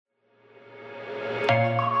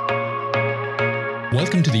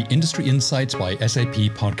Welcome to the Industry Insights by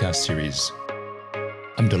SAP podcast series.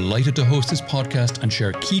 I'm delighted to host this podcast and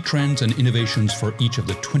share key trends and innovations for each of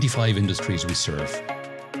the 25 industries we serve.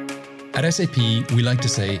 At SAP, we like to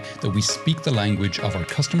say that we speak the language of our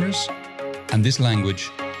customers, and this language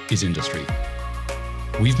is industry.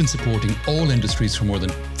 We've been supporting all industries for more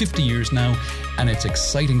than 50 years now, and it's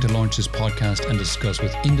exciting to launch this podcast and discuss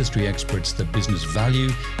with industry experts the business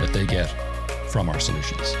value that they get from our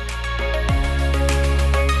solutions.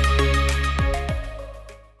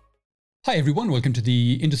 Hi everyone, welcome to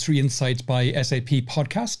the Industry Insights by SAP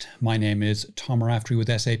podcast. My name is Tom Raftery with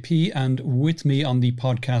SAP, and with me on the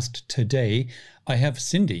podcast today, I have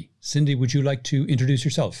Cindy. Cindy, would you like to introduce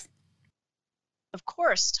yourself? Of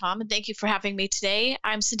course, Tom, and thank you for having me today.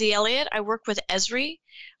 I'm Cindy Elliott. I work with Esri.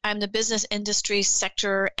 I'm the business industry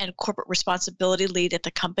sector and corporate responsibility lead at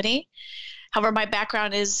the company. However, my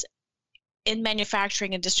background is in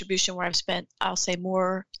manufacturing and distribution, where I've spent, I'll say,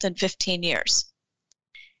 more than 15 years.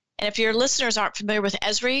 And if your listeners aren't familiar with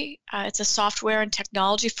Esri, it's a software and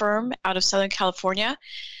technology firm out of Southern California.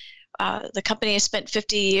 The company has spent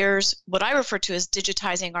 50 years, what I refer to as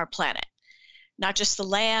digitizing our planet. Not just the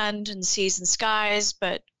land and seas and skies,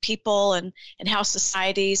 but people and how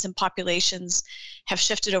societies and populations have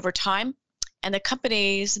shifted over time. And the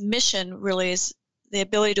company's mission really is the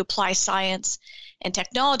ability to apply science and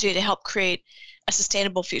technology to help create a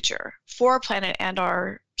sustainable future for our planet and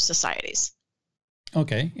our societies.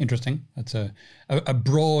 Okay, interesting. That's a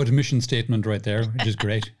broad mission statement right there, which is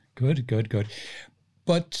great. Good.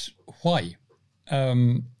 But why?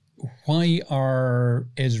 Why are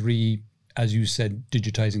Esri, as you said,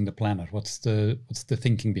 digitizing the planet? What's the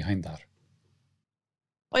thinking behind that?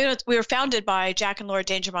 Well, we were founded by Jack and Laura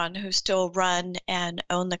Dangermond, who still run and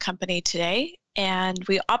own the company today, and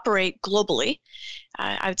we operate globally.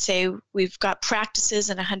 I would say we've got practices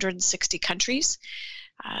in 160 countries.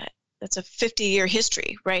 That's a 50-year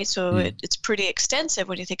history, right? So it's pretty extensive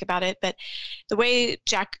when you think about it. But the way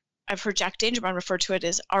I've heard Jack Dangermond refer to it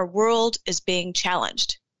is our world is being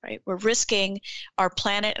challenged, right? We're risking our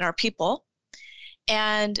planet and our people.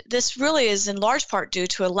 And this really is in large part due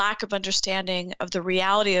to a lack of understanding of the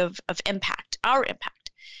reality of impact, our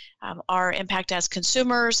impact as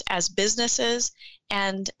consumers, as businesses,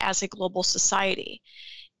 and as a global society.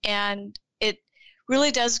 And it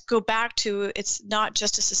really does go back to, it's not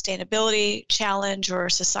just a sustainability challenge or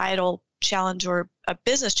a societal challenge or a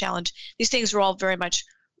business challenge. These things are all very much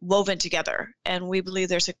woven together. And we believe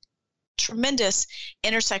there's a tremendous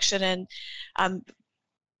intersection and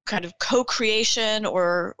kind of co-creation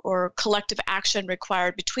or collective action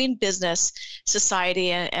required between business,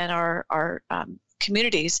 society, and our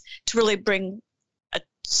communities to really bring a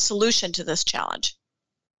solution to this challenge.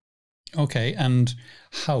 Okay, and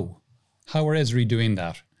how? How are Esri doing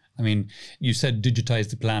that? I mean, you said digitize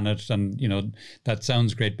the planet, and that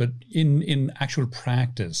sounds great, but in actual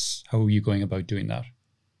practice, how are you going about doing that?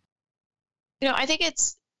 I think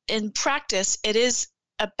in practice, it is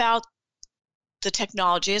about the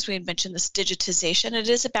technology, as we mentioned, this digitization. It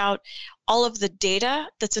is about all of the data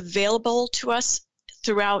that's available to us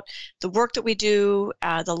throughout the work that we do,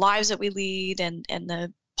 the lives that we lead, and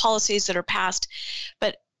the policies that are passed.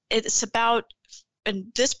 But it's about,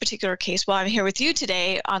 in this particular case, while I'm here with you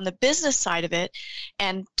today on the business side of it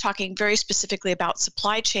and talking very specifically about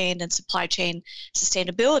supply chain and supply chain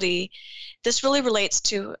sustainability, this really relates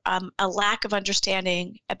to a lack of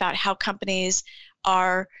understanding about how companies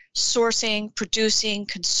are sourcing, producing,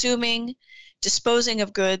 consuming, disposing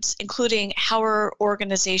of goods, including how are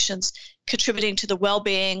organizations contributing to the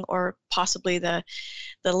well-being or possibly the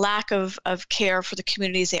lack of care for the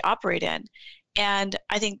communities they operate in. And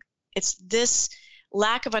I think it's this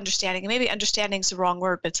lack of understanding, and maybe understanding is the wrong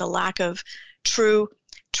word, but it's a lack of true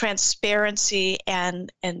transparency and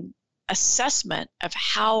assessment of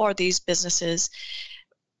how are these businesses,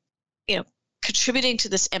 contributing to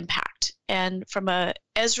this impact. And from a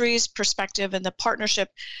Esri's perspective and the partnership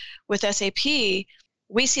with SAP,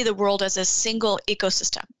 we see the world as a single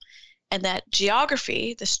ecosystem, and that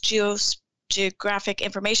geography, this geographic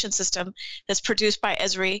information system that's produced by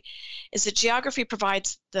Esri, is that geography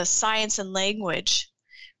provides the science and language,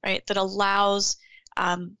 right, that allows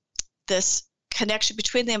this connection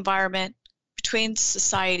between the environment, between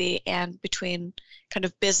society, and between kind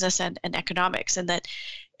of business and economics, and that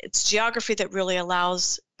it's geography that really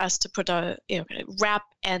allows us to put wrap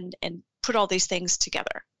and put all these things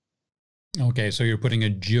together. Okay, so you're putting a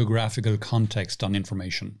geographical context on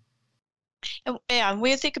information. And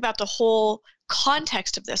we think about the whole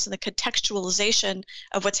context of this and the contextualization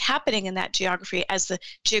of what's happening in that geography as the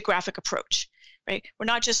geographic approach. right? We're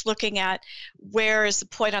not just looking at where is the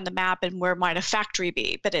point on the map and where might a factory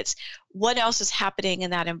be, but it's what else is happening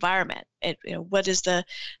in that environment. What is the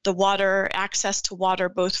water, access to water,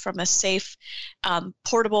 both from a safe,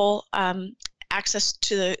 portable access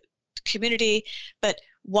to the community, but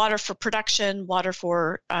water for production, water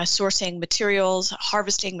for sourcing materials,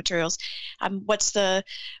 harvesting materials. What's the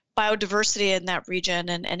biodiversity in that region,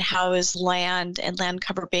 and how is land and land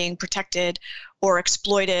cover being protected or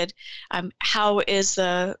exploited? How is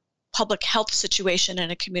the public health situation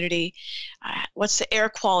in a community? What's the air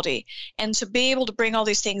quality? And to be able to bring all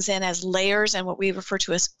these things in as layers and what we refer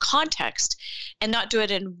to as context, and not do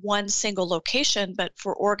it in one single location, but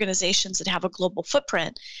for organizations that have a global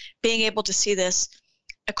footprint, being able to see this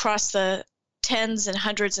across the tens and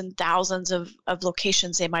hundreds and thousands of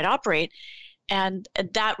locations they might operate. And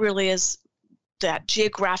that really is that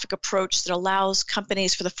geographic approach that allows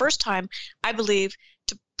companies for the first time, I believe,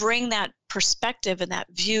 to bring that perspective and that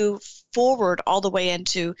view forward all the way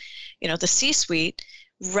into, the C-suite,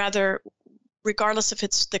 rather, regardless if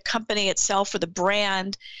it's the company itself or the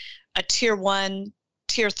brand, a tier 1,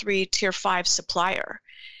 tier 3, tier 5 supplier.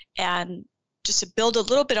 And just to build a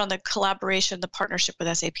little bit on the collaboration, the partnership with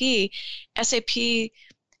SAP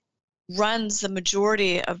runs the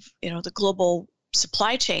majority of the global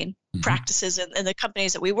supply chain practices in the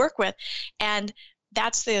companies that we work with, and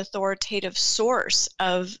that's the authoritative source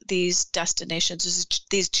of these destinations,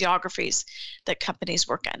 these geographies that companies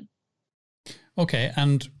work in. Okay,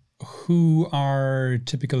 and who are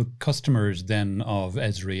typical customers then of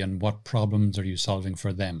Esri, and what problems are you solving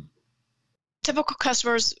for them? Typical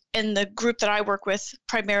customers in the group that I work with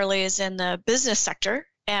primarily is in the business sector,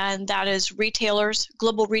 and that is retailers,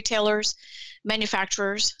 global retailers,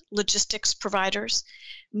 manufacturers, logistics providers,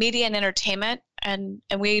 media and entertainment, and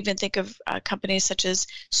we even think of companies such as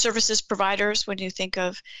services providers when you think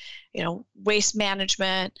of, waste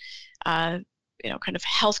management, kind of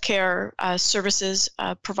healthcare services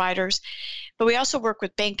providers. But we also work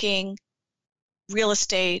with banking, real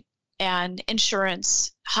estate, and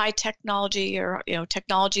insurance, high technology or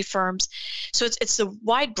technology firms. So it's a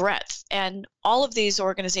wide breadth, and all of these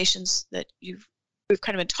organizations that we've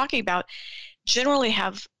kind of been talking about generally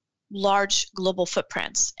have large global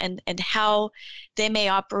footprints, and how they may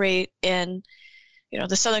operate in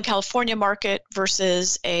the Southern California market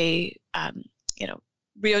versus a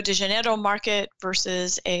Rio de Janeiro market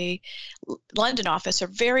versus a London office are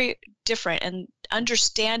very different, and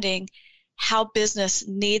understanding how business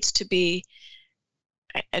needs to be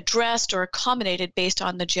addressed or accommodated based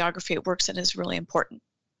on the geography it works in is really important.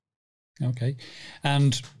 Okay.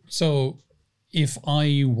 And so if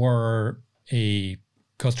I were a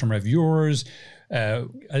customer of yours,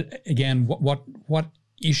 again, what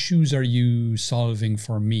issues are you solving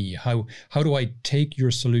for me? How do I take your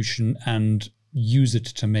solution and use it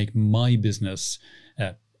to make my business?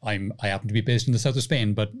 I happen to be based in the south of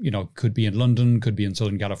Spain, but could be in London, could be in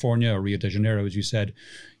Southern California or Rio de Janeiro, as you said.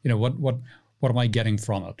 What am I getting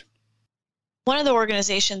from it? One of the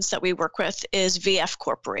organizations that we work with is VF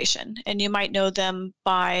Corporation, and you might know them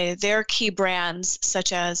by their key brands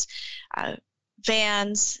such as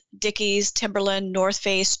Vans, Dickies, Timberland, North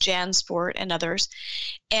Face, JanSport, and others.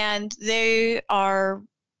 And they are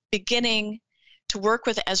beginning to work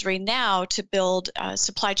with Esri now to build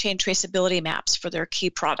supply chain traceability maps for their key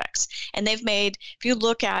products. And they've made, if you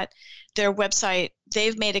look at their website,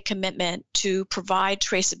 they've made a commitment to provide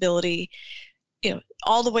traceability,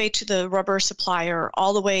 all the way to the rubber supplier,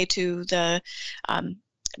 all the way to the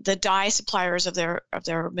dye suppliers of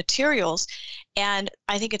their materials. And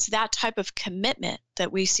I think it's that type of commitment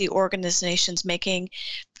that we see organizations making.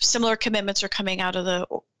 Similar commitments are coming out of the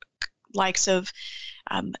likes of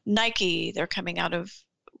Nike. They're coming out of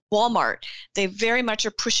Walmart. They very much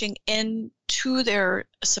are pushing into their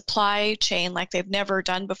supply chain like they've never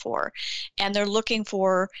done before. And they're looking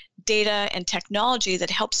for data and technology that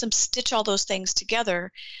helps them stitch all those things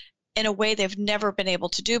together in a way they've never been able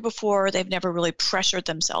to do before. They've never really pressured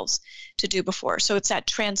themselves to do before. So it's that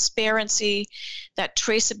transparency, that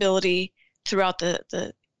traceability throughout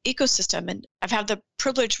the ecosystem. And I've had the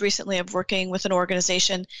privilege recently of working with an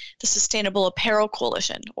organization, the Sustainable Apparel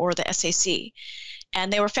Coalition, or the SAC.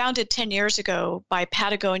 And they were founded 10 years ago by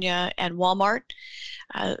Patagonia and Walmart,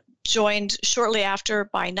 joined shortly after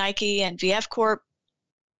by Nike and VF Corp.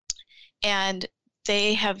 And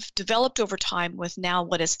they have developed over time with now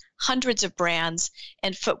what is hundreds of brands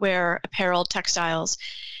in footwear, apparel, textiles,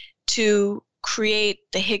 to create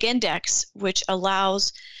the Higg Index, which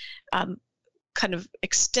allows kind of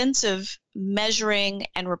extensive measuring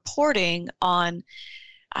and reporting on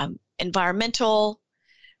environmental,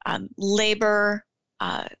 labor,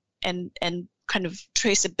 and kind of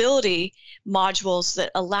traceability modules that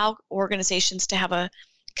allow organizations to have a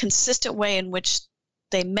consistent way in which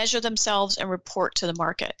they measure themselves and report to the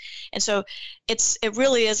market. And so it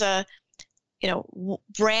really is a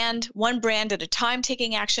one brand at a time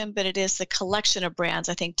taking action, but it is the collection of brands,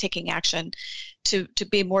 I think, taking action to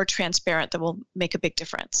be more transparent that will make a big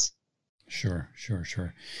difference. Sure.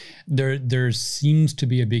 There seems to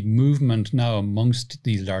be a big movement now amongst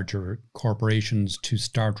these larger corporations to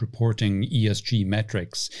start reporting ESG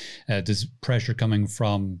metrics. There's pressure coming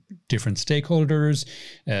from different stakeholders,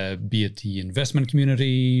 be it the investment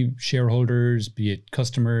community, shareholders, be it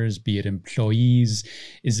customers, be it employees.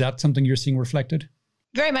 Is that something you're seeing reflected?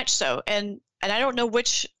 Very much so. And I don't know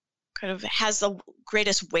which kind of has the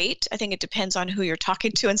greatest weight. I think it depends on who you're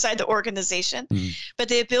talking to inside the organization. But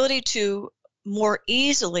the ability to more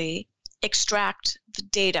easily extract the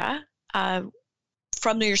data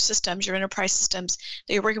from your systems, your enterprise systems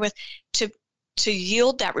that you're working with, to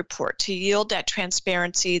yield that report, to yield that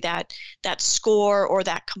transparency, that score or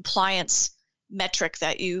that compliance metric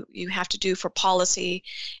that you have to do for policy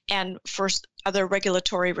and for other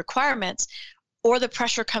regulatory requirements, or the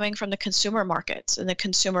pressure coming from the consumer markets and the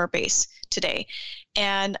consumer base today.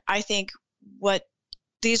 And I think what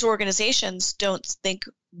these organizations don't think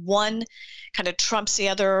one kind of trumps the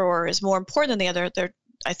other or is more important than the other.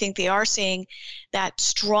 I think they are seeing that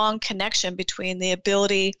strong connection between the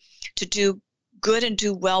ability to do good and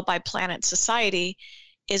do well by planet and society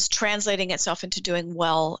is translating itself into doing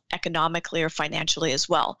well economically or financially as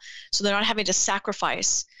well. So they're not having to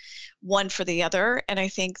sacrifice one for the other. And I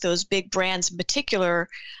think those big brands in particular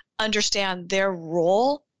understand their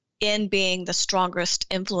role in being the strongest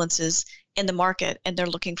influences in the market, and they're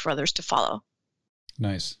looking for others to follow.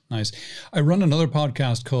 Nice. I run another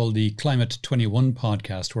podcast called the Climate 21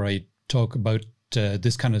 podcast, where I talk about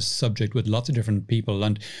this kind of subject with lots of different people.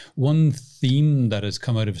 And one theme that has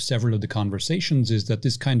come out of several of the conversations is that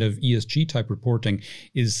this kind of ESG type reporting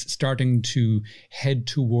is starting to head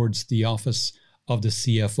towards the office of the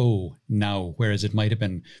CFO now, whereas it might have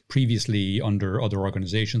been previously under other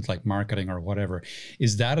organizations like marketing or whatever.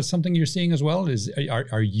 Is that something you're seeing as well?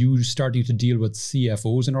 Are you starting to deal with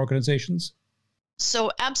CFOs in organizations?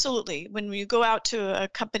 So absolutely. When you go out to a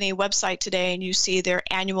company website today and you see their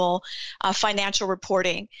annual financial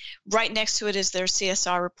reporting, right next to it is their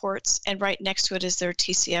CSR reports, and right next to it is their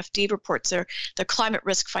TCFD reports, their climate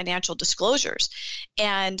risk financial disclosures.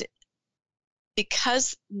 And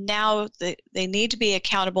because now they need to be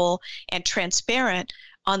accountable and transparent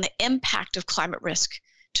on the impact of climate risk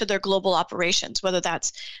to their global operations, whether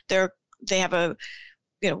that's they're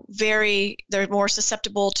more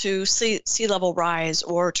susceptible to sea level rise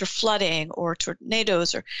or to flooding or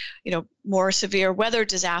tornadoes or more severe weather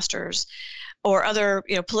disasters or other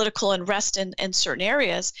political unrest in certain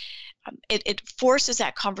areas. It forces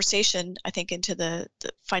that conversation, I think, into the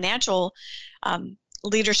financial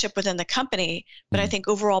leadership within the company, but I think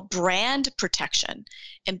overall brand protection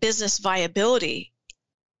and business viability,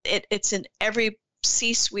 it's in every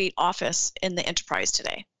C-suite office in the enterprise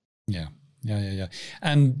today. Yeah.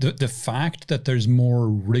 And the fact that there's more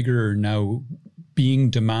rigor now being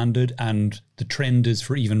demanded, and the trend is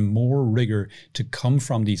for even more rigor to come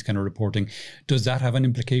from these kind of reporting, does that have an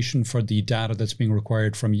implication for the data that's being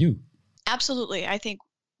required from you? Absolutely. I think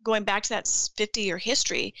going back to that 50-year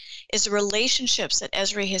history is the relationships that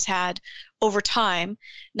Esri has had over time,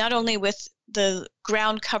 not only with the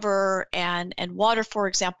ground cover and water, for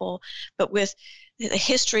example, but with the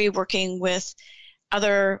history working with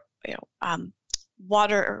other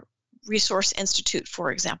Water Resource Institute,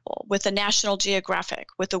 for example, with the National Geographic,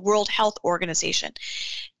 with the World Health Organization.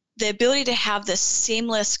 The ability to have this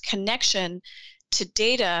seamless connection to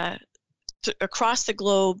data across the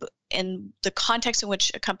globe in the context in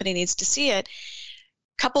which a company needs to see it,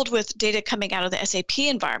 coupled with data coming out of the SAP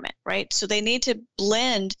environment, right? So they need to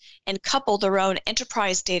blend and couple their own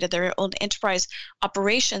enterprise data, their own enterprise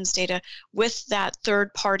operations data with that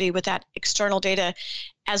third party, with that external data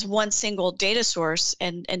as one single data source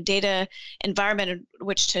and data environment in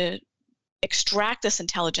which to extract this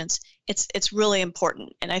intelligence. It's really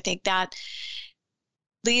important. And I think that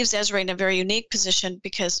leaves Esri in a very unique position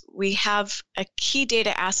because we have a key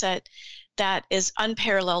data asset that is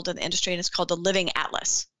unparalleled in the industry, and it's called the Living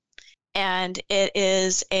Atlas. And it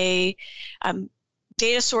is a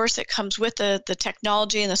data source that comes with the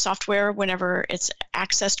technology and the software whenever it's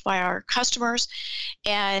accessed by our customers.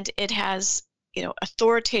 And it has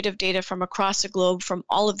authoritative data from across the globe from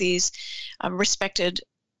all of these respected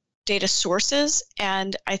data sources.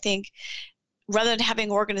 And I think rather than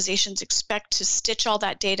having organizations expect to stitch all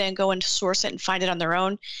that data and go and source it and find it on their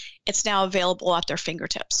own, it's now available at their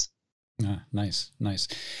fingertips. Nice.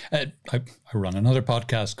 I run another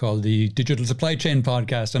podcast called the Digital Supply Chain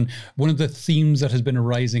Podcast. And one of the themes that has been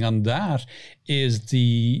arising on that is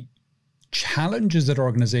the challenges that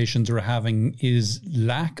organizations are having is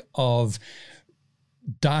lack of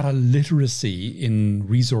data literacy in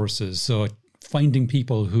resources. So finding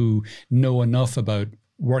people who know enough about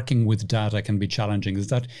working with data can be challenging. Is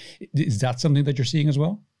that something that you're seeing as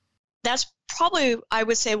well? That's probably, I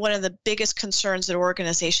would say, one of the biggest concerns that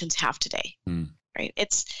organizations have today, right?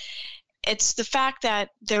 It's the fact that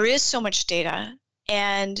there is so much data,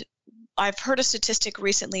 and I've heard a statistic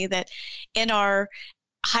recently that in our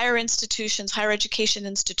higher education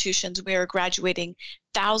institutions, we are graduating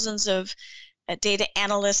thousands of data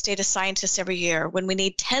analysts, data scientists every year, when we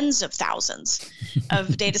need tens of thousands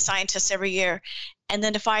of data scientists every year. And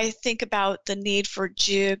then if I think about the need for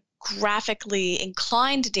geographically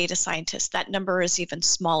inclined data scientists, that number is even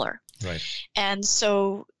smaller. Right. And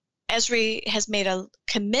so Esri has made a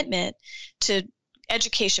commitment to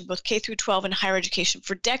education, both K through 12 and higher education,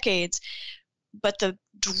 for decades. But the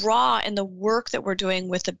draw in the work that we're doing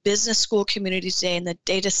with the business school community today and the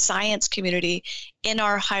data science community in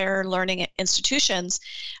our higher learning institutions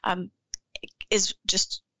is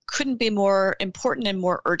just couldn't be more important and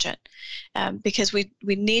more urgent, because we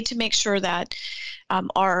need to make sure that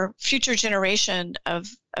our future generation of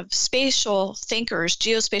spatial thinkers,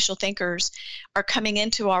 geospatial thinkers, are coming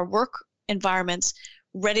into our work environments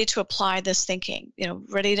ready to apply this thinking,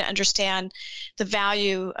 ready to understand the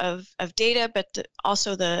value of data, but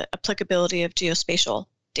also the applicability of geospatial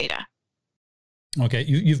data. Okay,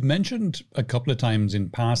 you've mentioned a couple of times in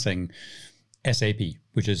passing SAP,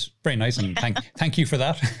 which is very nice, and thank you for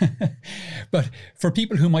that. But for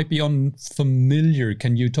people who might be unfamiliar,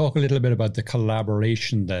 can you talk a little bit about the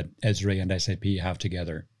collaboration that Esri and SAP have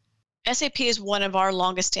together? SAP is one of our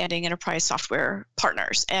longest standing enterprise software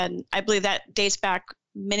partners, and I believe that dates back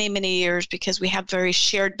many, many years, because we have very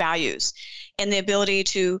shared values and the ability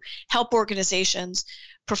to help organizations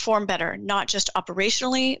perform better, not just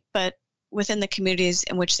operationally, but within the communities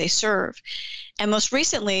in which they serve. And most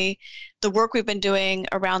recently, the work we've been doing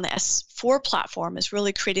around the S4 platform is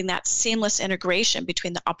really creating that seamless integration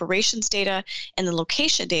between the operations data and the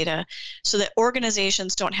location data, so that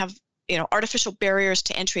organizations don't have artificial barriers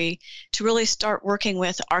to entry to really start working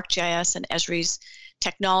with ArcGIS and Esri's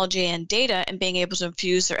technology and data, and being able to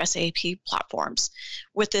infuse their SAP platforms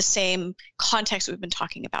with the same context we've been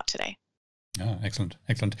talking about today. Oh, excellent.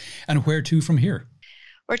 And where to from here?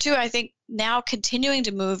 Where to, I think, now continuing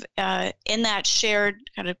to move in that shared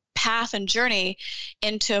kind of path and journey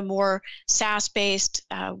into a more SaaS-based,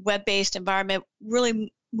 web-based environment,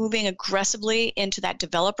 really moving aggressively into that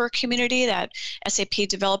developer community, that SAP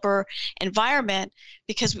developer environment,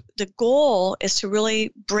 because the goal is to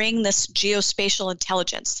really bring this geospatial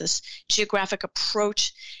intelligence, this geographic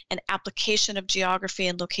approach and application of geography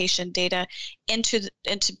and location data into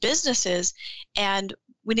businesses. And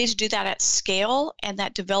we need to do that at scale, and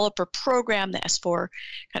that developer program, the S4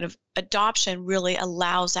 kind of adoption, really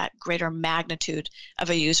allows that greater magnitude of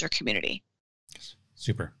a user community.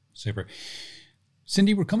 Super.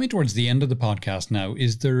 Cindy, we're coming towards the end of the podcast now.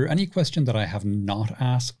 Is there any question that I have not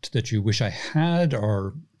asked that you wish I had,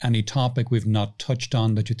 or any topic we've not touched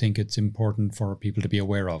on that you think it's important for people to be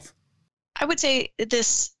aware of? I would say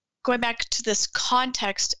this, going back to this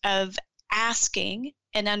context of asking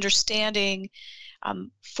and understanding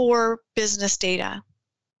for business data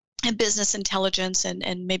and business intelligence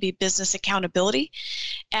and maybe business accountability.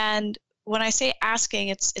 And when I say asking,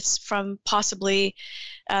 it's from possibly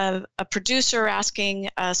a producer asking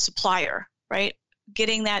a supplier, right?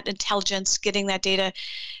 Getting that intelligence, getting that data,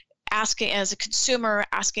 asking as a consumer,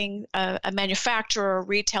 asking a manufacturer or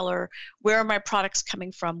retailer, where are my products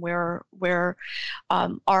coming from? Where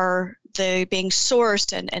are they being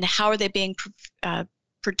sourced, and how are they being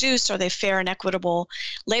produced? Are they fair and equitable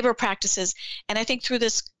labor practices? And I think through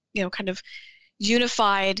this, kind of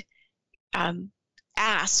unified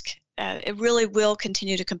ask, it really will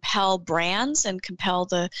continue to compel brands and compel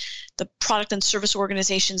the product and service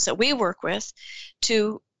organizations that we work with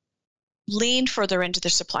to lean further into their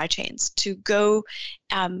supply chains, to go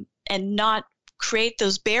and not create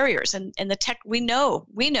those barriers. And the tech, we know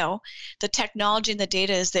the technology and the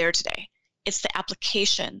data is there today. It's the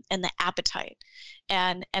application and the appetite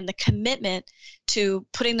and the commitment to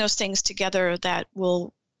putting those things together that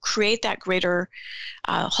will create that greater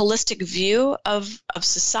holistic view of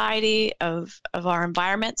society, of our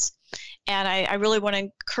environments. And I really want to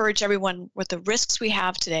encourage everyone, with the risks we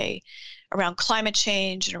have today around climate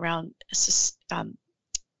change and around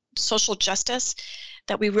social justice,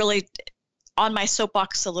 that we really on my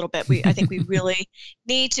soapbox a little bit. I think we really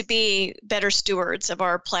need to be better stewards of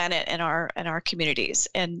our planet and our communities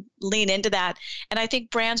and lean into that. And I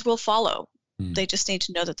think brands will follow. They just need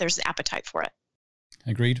to know that there's an appetite for it.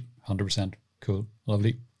 Agreed. 100%. Cool.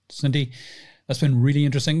 Lovely. Cindy, that's been really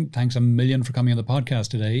interesting. Thanks a million for coming on the podcast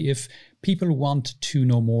today. If people want to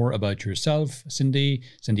know more about yourself, Cindy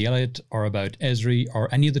Elliott, or about Esri,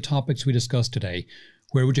 or any of the topics we discussed today,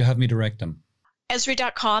 where would you have me direct them?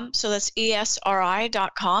 Esri.com. So that's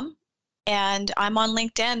ESRI.com. And I'm on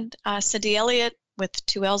LinkedIn, Cindy Elliott with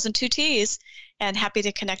 2 L's and 2 T's, and happy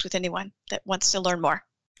to connect with anyone that wants to learn more.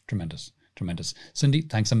 Tremendous. Cindy,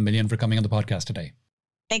 thanks a million for coming on the podcast today.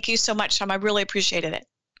 Thank you so much, Tom. I really appreciated it.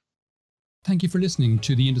 Thank you for listening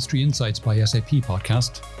to the Industry Insights by SAP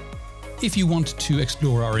podcast. If you want to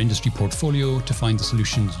explore our industry portfolio to find the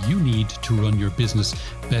solutions you need to run your business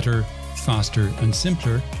better, faster, and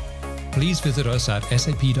simpler, please visit us at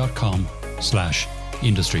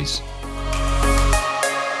sap.com/industries.